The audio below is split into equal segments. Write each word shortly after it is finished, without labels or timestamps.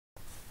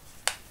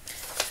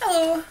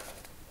Hello,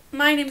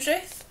 my name's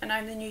Ruth and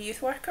I'm the new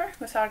youth worker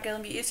with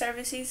Helensburgh Youth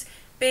Services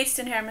based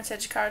in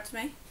Hermitage,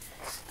 Cardsmay,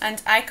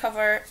 and I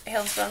cover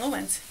Helensburgh and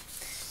Lomond.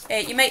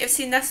 You might have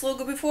seen this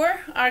logo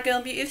before,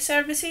 Helensburgh Youth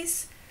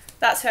Services.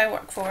 That's who I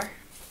work for.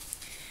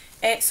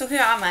 So who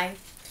am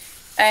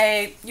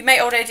I? You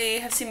might already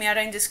have seen me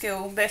around the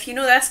school, but if you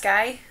know this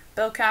guy,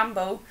 Bill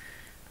Campbell,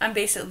 I'm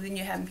basically the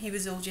new him. He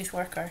was the old youth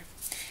worker.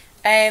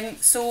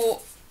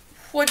 So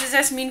what does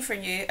this mean for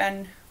you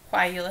and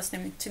why are you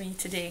listening to me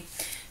today?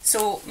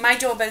 So my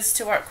job is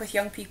to work with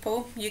young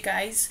people, you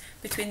guys,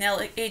 between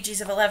the ages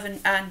of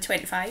 11 and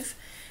 25.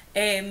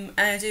 And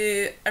I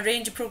do a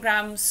range of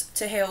programmes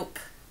to help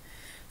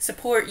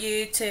support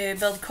you to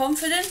build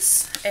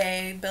confidence,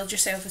 build your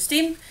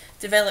self-esteem,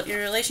 develop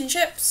your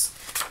relationships,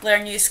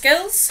 learn new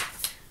skills,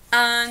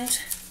 and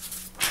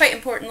quite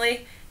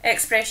importantly,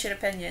 express your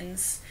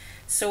opinions.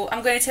 So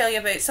I'm going to tell you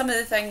about some of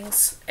the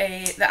things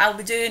that I'll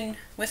be doing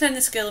within the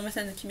school and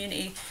within the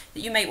community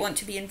that you might want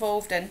to be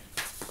involved in.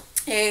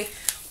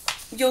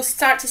 You'll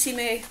start to see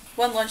me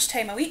one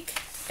lunchtime a week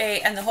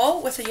in the hall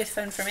with a youth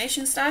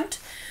information stand.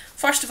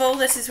 First of all,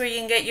 this is where you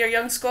can get your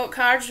Young Scot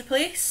cards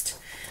replaced,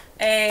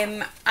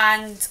 and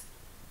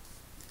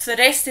for the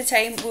rest of the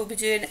time we'll be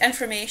doing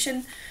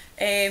information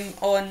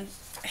on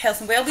health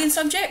and wellbeing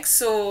subjects.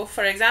 So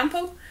for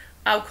example,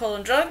 alcohol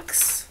and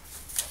drugs,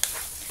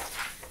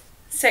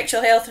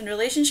 sexual health and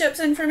relationships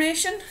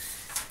information,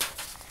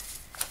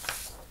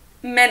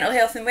 mental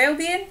health and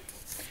wellbeing.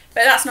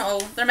 But that's not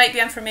all. There might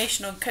be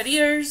information on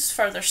careers,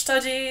 further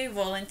study,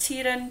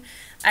 volunteering,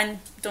 and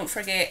don't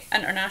forget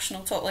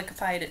International Talk Like a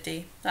Pirate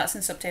Day. That's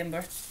in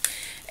September.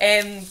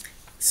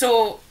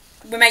 So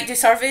we might do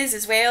surveys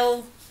as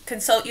well,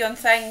 consult you on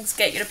things,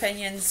 get your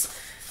opinions,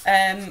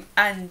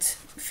 and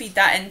feed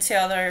that into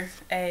other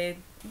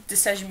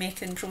decision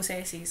making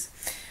processes.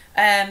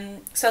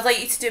 So I'd like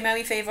you to do me a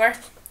wee favour,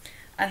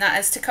 and that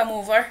is to come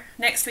over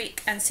next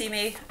week and see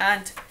me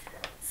and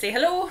say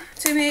hello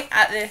to me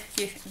at the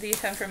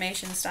youth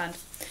information stand.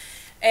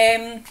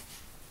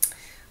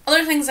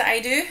 Other things that I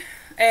do,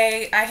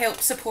 I help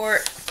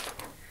support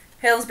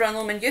Helensburgh and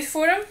Lomond Youth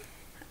Forum.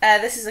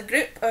 This is a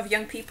group of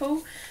young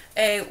people,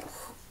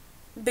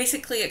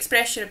 basically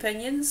express your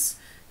opinions,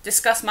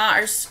 discuss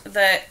matters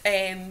that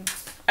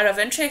are of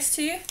interest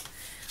to you,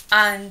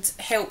 and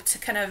help to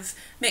kind of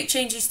make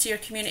changes to your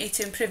community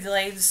to improve the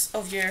lives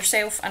of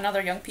yourself and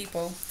other young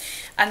people.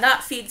 And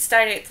that feeds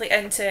directly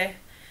into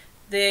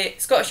the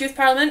Scottish Youth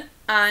Parliament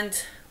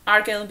and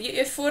Argyll and Bute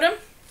Youth Forum.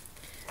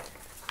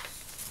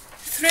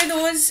 Through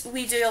those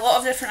we do a lot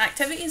of different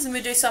activities, and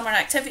we do summer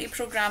activity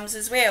programmes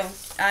as well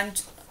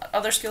and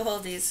other school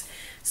holidays.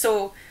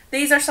 So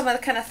these are some of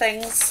the kind of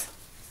things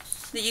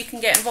that you can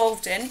get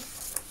involved in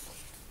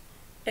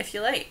if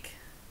you like.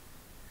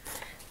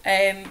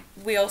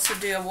 We also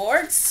do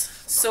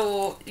awards,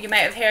 so you might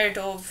have heard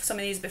of some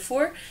of these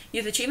before: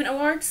 Youth Achievement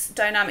Awards,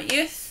 Dynamic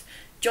Youth,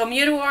 John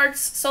Muir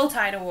Awards,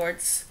 Saltire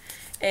Awards.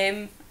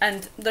 And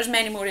there's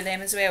many more of them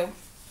as well.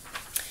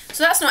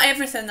 So that's not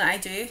everything that I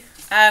do.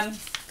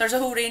 There's a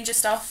whole range of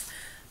stuff,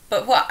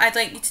 but what I'd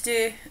like you to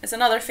do is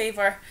another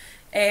favour,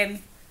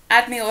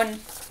 add me on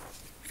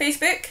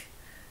Facebook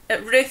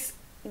at Ruth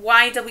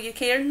YW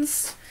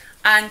Cairns,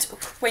 and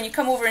when you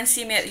come over and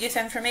see me at the youth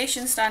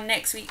information stand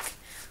next week,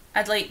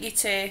 I'd like you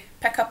to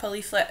pick up a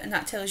leaflet, and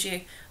that tells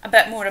you a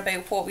bit more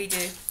about what we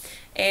do.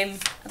 I'd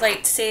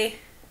like to say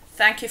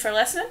thank you for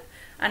listening,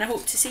 and I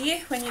hope to see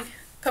you when you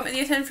come to the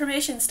youth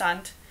information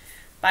stand.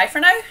 Bye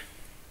for now.